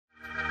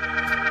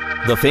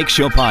The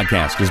Fakeshow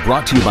podcast is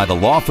brought to you by the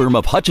law firm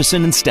of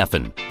Hutchison and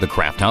Steffen, the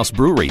Craft House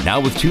Brewery, now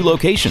with 2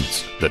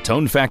 locations, the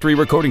Tone Factory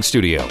Recording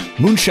Studio,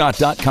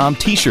 Moonshot.com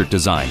T-shirt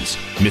designs,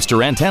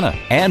 Mr. Antenna,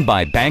 and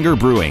by Banger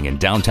Brewing in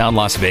downtown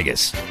Las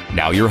Vegas.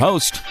 Now your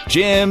host,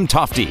 Jim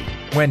Tofte.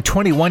 When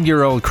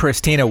 21-year-old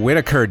Christina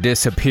Whitaker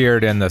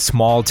disappeared in the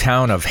small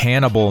town of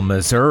Hannibal,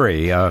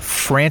 Missouri, a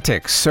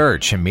frantic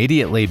search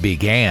immediately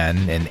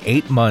began, and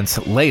 8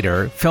 months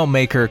later,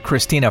 filmmaker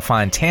Christina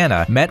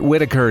Fontana met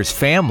Whitaker's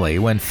family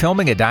when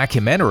filming a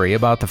documentary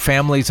about the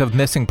families of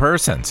missing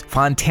persons.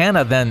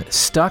 Fontana then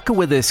stuck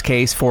with this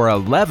case for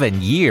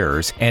 11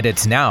 years, and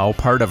it's now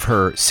part of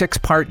her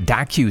 6-part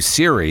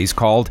docu-series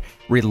called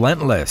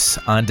Relentless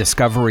on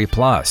Discovery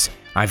Plus.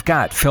 I've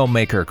got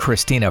filmmaker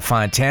Christina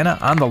Fontana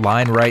on the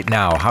line right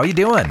now. How you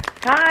doing?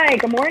 Hi,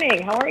 good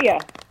morning. How are you?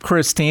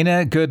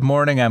 Christina, good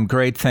morning. I'm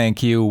great,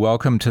 thank you.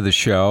 Welcome to the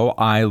show.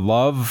 I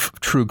love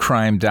true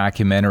crime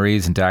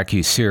documentaries and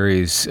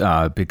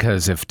docuseries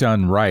because if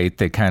done right,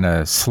 they kind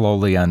of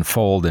slowly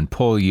unfold and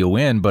pull you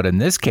in. But in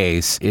this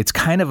case, it's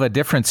kind of a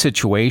different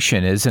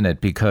situation, isn't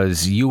it?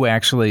 Because you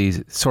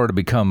actually sort of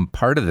become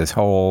part of this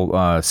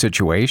whole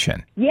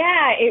situation.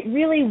 Yeah, it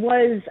really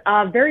was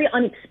a very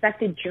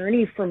unexpected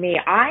journey for me.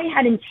 I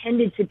had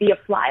intended to be a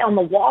fly on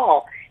the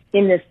wall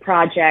in this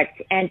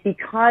project, and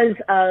because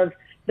of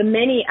the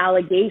many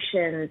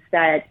allegations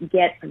that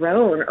get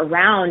thrown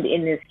around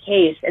in this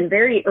case, and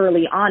very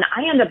early on,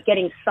 I end up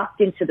getting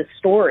sucked into the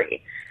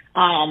story.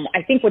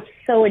 I think what's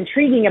so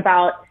intriguing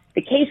about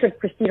the case of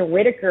Christina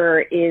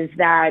Whitaker is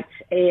that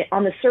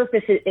on the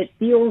surface, it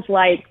feels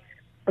like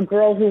a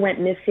girl who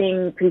went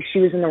missing because she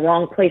was in the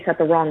wrong place at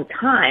the wrong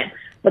time.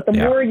 But the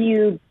more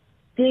you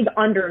dig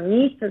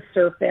underneath the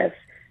surface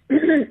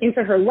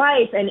into her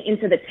life and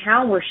into the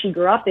town where she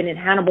grew up in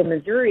Hannibal,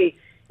 Missouri,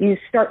 you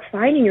start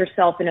finding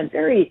yourself in a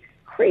very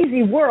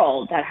crazy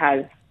world that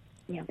has,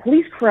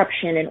 police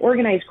corruption and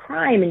organized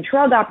crime and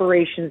drug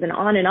operations and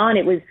on and on.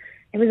 It was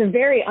a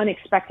very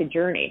unexpected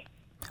journey.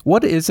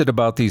 What is it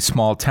about these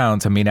small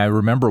towns? I mean, I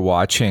remember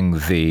watching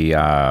the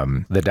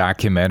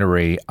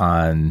documentary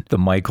on the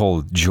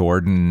Michael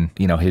Jordan,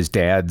 his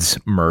dad's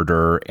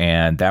murder,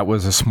 and that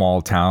was a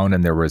small town,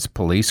 and there was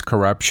police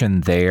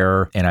corruption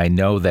there, and I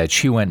know that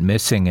she went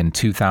missing in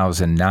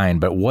 2009,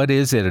 but what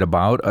is it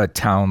about a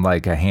town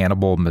like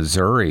Hannibal,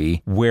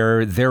 Missouri,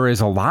 where there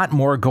is a lot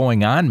more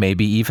going on,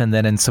 maybe even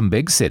than in some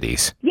big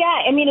cities? Yeah,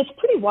 it's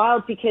pretty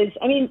wild because,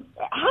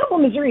 Hannibal,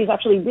 Missouri is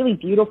actually really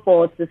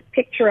beautiful. It's this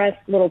picturesque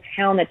little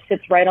town that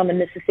sits right on the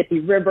Mississippi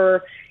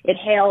River. It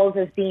hails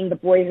as being the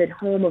boyhood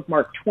home of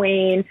Mark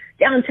Twain.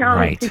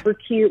 Downtown is super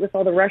cute with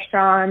all the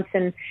restaurants,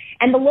 and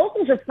the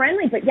locals are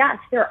friendly. But yes,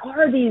 there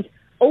are these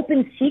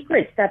open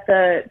secrets that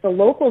the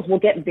locals will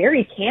get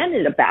very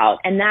candid about,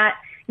 and that,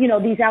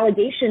 these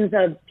allegations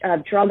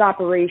of drug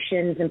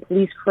operations and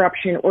police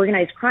corruption,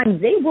 organized crime,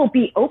 they will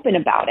be open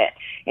about it.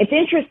 It's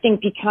interesting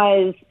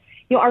because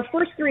our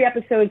first 3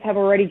 episodes have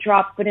already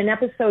dropped, but in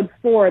episode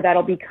 4,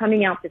 that'll be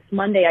coming out this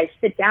Monday, I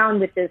sit down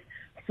with this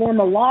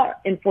former law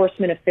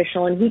enforcement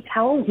official, and he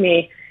tells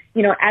me,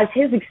 as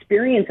his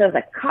experience as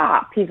a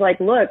cop, he's like,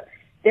 look,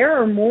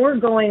 there are more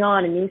going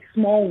on in these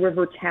small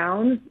river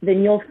towns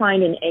than you'll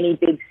find in any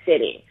big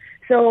city.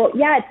 So,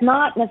 yeah, it's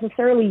not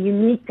necessarily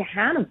unique to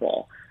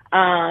Hannibal.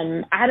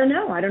 I don't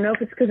know. I don't know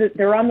if it's because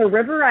they're on the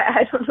river.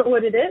 I don't know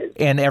what it is.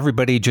 And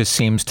everybody just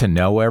seems to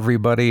know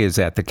everybody. Is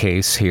that the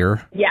case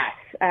here? Yes.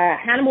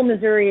 Hannibal,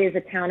 Missouri is a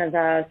town of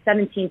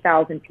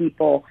 17,000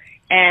 people,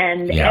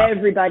 and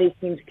everybody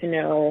seems to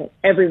know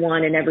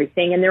everyone and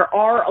everything. And there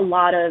are a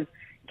lot of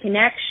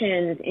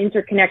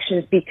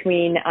interconnections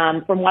between,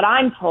 from what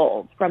I'm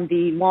told, from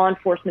the law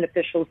enforcement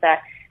officials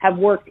that have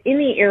worked in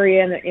the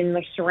area and in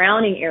the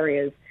surrounding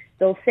areas.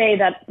 They'll say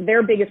that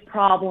their biggest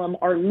problem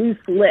are loose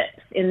lips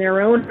in their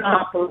own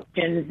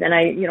operations.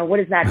 And what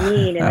does that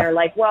mean? And they're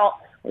like, well,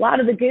 a lot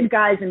of the good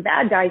guys and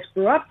bad guys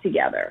grew up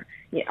together.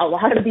 A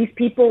lot of these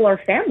people are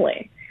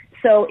family.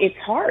 So it's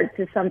hard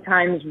to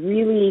sometimes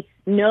really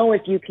know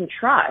if you can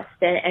trust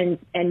and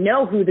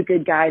know who the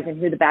good guys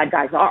and who the bad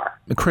guys are.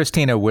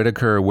 Christina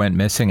Whitaker went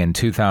missing in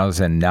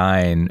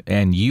 2009,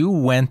 and you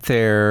went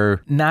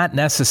there not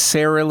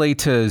necessarily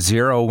to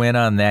zero in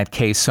on that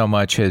case so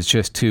much as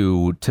just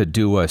to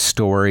do a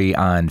story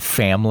on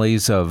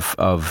families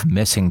of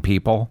missing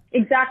people?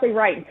 Exactly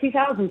right. In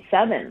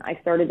 2007, I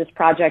started this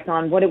project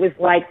on what it was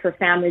like for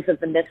families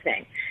of the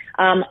missing.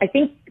 I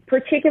think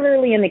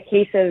particularly in the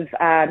case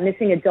of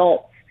missing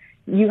adults,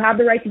 you have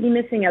the right to be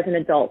missing as an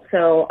adult.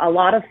 So a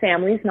lot of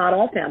families, not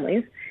all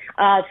families,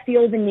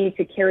 feel the need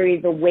to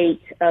carry the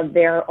weight of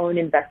their own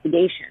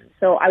investigation.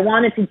 So I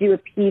wanted to do a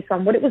piece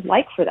on what it was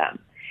like for them.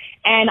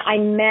 And I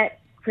met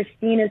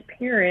Christina's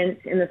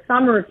parents in the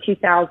summer of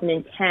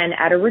 2010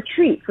 at a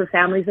retreat for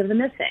families of the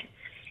missing.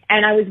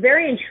 And I was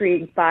very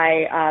intrigued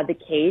by the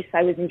case.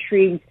 I was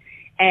intrigued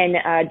and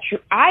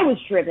I was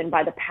driven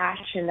by the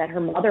passion that her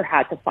mother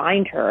had to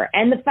find her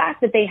and the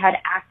fact that they had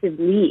active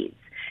leads.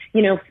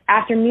 You know,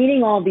 after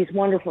meeting all these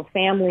wonderful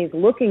families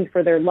looking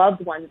for their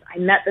loved ones, I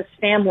met this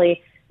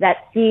family that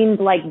seemed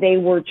like they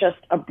were just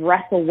a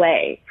breath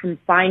away from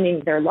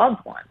finding their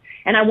loved one.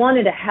 And I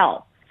wanted to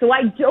help. So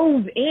I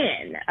dove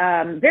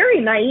in very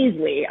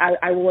naively,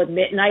 I will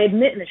admit, and I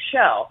admit in the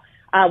show,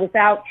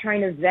 without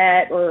trying to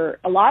vet, or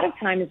a lot of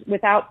times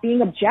without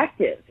being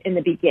objective in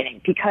the beginning,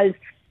 because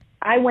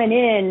I went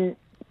in,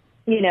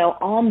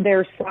 on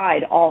their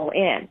side, all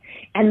in.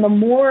 And the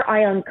more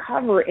I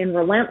uncover in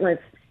Relentless,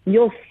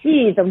 you'll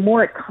see the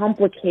more it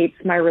complicates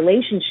my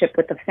relationship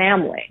with the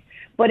family.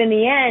 But in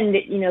the end,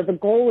 the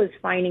goal is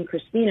finding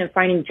Christina,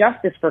 finding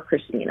justice for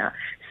Christina.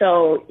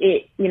 So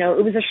it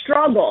was a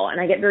struggle,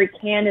 and I get very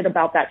candid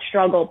about that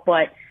struggle,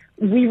 but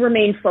we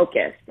remain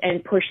focused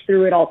and push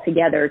through it all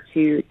together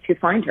to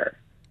find her.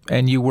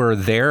 And you were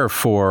there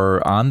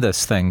on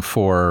this thing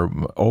for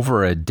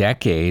over a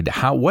decade.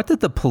 What did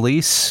the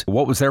police,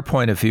 what was their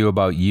point of view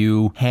about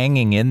you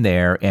hanging in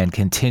there and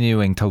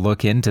continuing to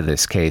look into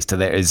this case?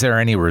 Is there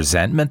any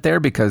resentment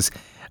there? Because,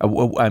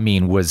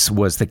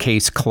 was the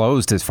case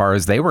closed as far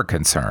as they were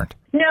concerned?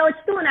 No, it's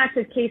still an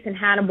active case in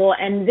Hannibal,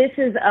 and this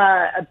is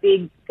a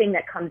big thing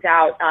that comes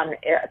out,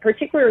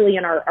 particularly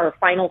in our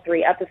final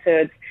 3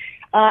 episodes.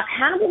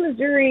 Hannibal,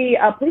 Missouri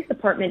Police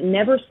Department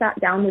never sat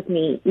down with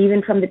me,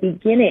 even from the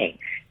beginning.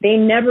 They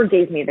never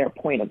gave me their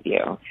point of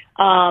view.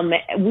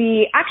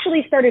 We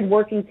actually started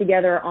working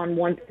together on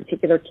one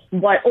particular case,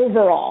 but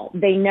overall,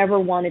 they never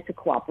wanted to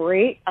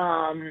cooperate.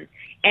 And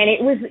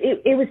it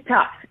was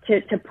tough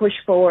to push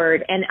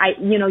forward. And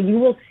you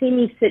will see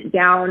me sit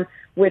down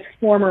with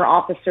former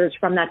officers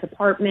from that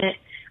department,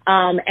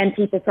 and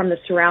people from the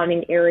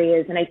surrounding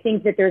areas. And I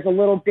think that there's a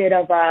little bit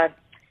of a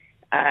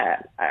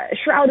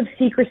shroud of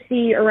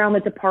secrecy around the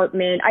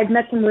department. I've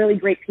met some really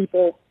great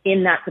people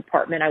in that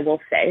department, I will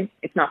say.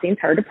 It's not the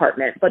entire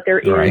department, but there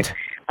is,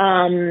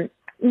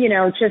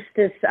 just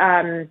this,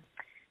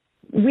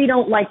 we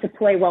don't like to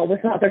play well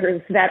with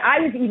others, that I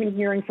was even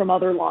hearing from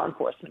other law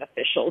enforcement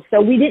officials. So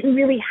we didn't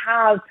really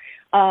have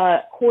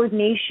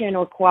coordination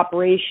or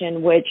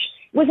cooperation, which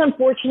was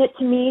unfortunate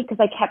to me because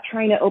I kept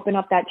trying to open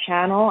up that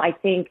channel. I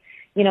think,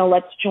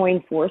 let's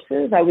join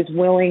forces. I was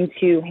willing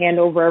to hand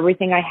over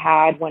everything I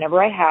had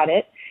whenever I had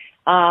it.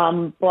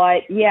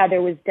 But yeah,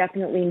 there was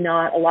definitely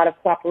not a lot of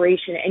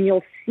cooperation. And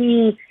you'll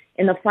see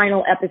in the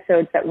final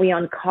episodes that we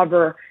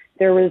uncover,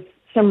 there was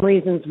some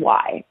reasons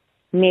why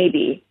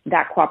maybe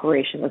that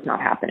cooperation was not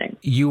happening.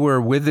 You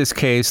were with this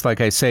case, like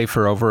I say,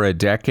 for over a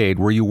decade.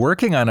 Were you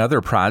working on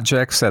other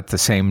projects at the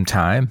same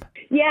time?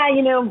 Yeah,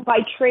 by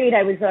trade,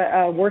 I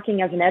was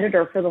working as an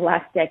editor for the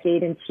last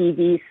decade in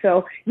TV.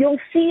 So you'll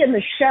see in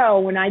the show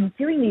when I'm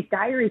doing these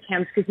diary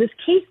cams, because this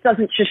case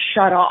doesn't just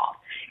shut off.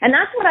 And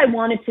that's what I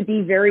wanted to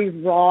be very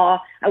raw.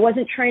 I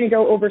wasn't trying to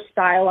go over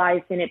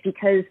stylized in it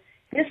because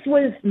this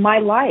was my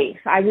life.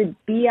 I would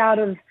be out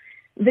of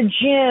the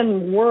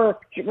gym,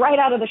 work, right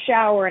out of the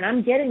shower, and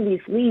I'm getting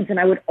these leads, and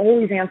I would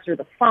always answer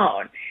the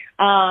phone.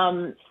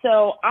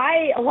 So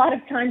a lot of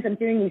times I'm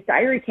doing these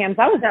diary cams.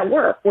 I was at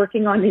work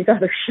working on these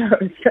other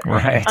shows.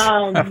 Right.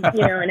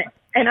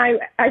 And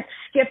I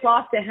skip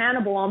off to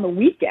Hannibal on the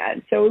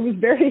weekend. So it was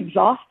very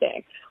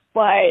exhausting.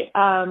 But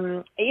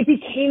it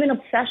became an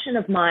obsession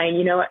of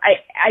mine.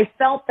 I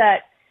felt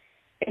that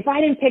if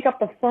I didn't pick up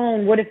the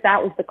phone, what if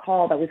that was the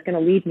call that was going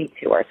to lead me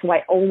to her? So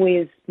I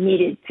always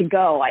needed to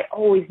go. I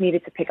always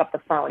needed to pick up the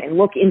phone and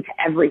look into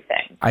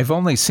everything. I've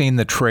only seen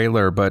the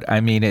trailer, but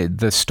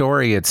the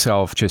story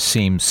itself just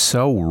seems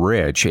so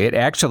rich. It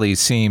actually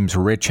seems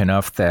rich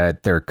enough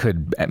that there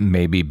could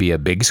maybe be a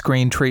big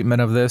screen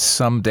treatment of this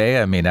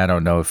someday. I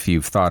don't know if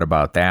you've thought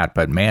about that,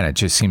 but man, it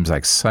just seems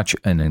like such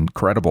an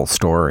incredible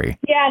story.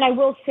 Yeah, and I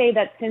will say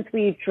that since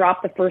we've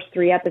dropped the first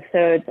 3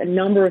 episodes, a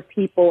number of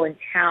people in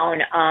town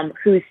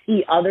who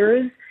see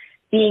others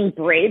being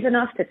brave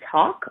enough to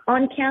talk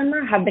on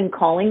camera have been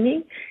calling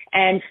me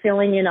and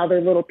filling in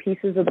other little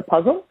pieces of the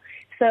puzzle.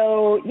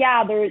 So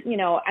yeah, there's,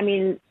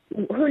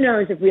 who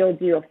knows if we'll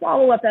do a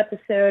follow-up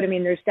episode.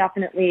 There's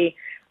definitely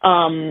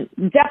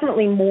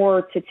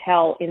more to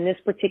tell in this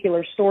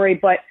particular story,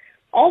 but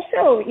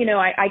also,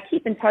 I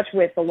keep in touch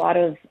with a lot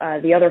of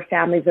the other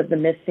families of the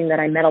missing that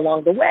I met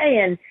along the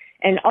way,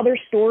 and other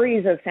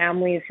stories of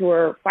families who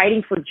are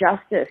fighting for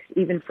justice,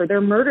 even for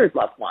their murdered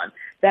loved one,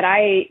 that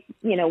I,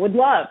 would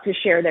love to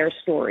share their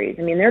stories.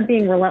 They're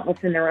being relentless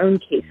in their own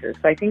cases.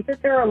 So I think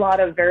that there are a lot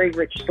of very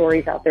rich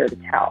stories out there to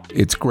tell.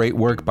 It's great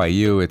work by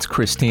you. It's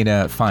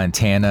Christina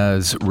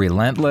Fontana's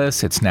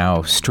Relentless. It's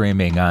now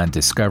streaming on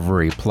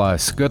Discovery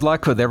Plus. Good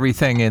luck with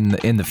everything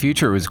in the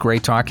future. It was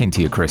great talking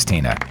to you,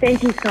 Christina.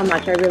 Thank you so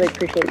much. I really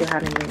appreciate you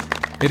having me.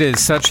 It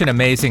is such an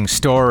amazing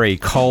story,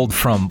 culled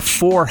from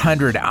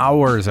 400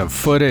 hours of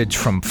footage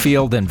from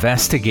field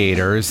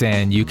investigators,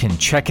 and you can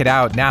check it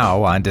out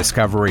now on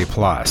Discovery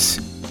Plus.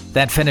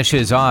 That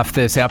finishes off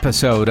this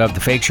episode of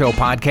the Fake Show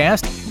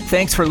podcast.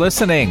 Thanks for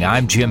listening.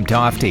 I'm Jim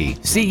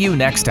Tofte. See you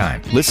next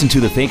time. Listen to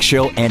The Fake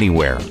Show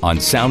anywhere on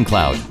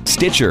SoundCloud,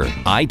 Stitcher,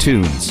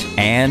 iTunes,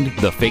 and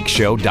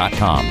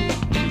thefakeshow.com.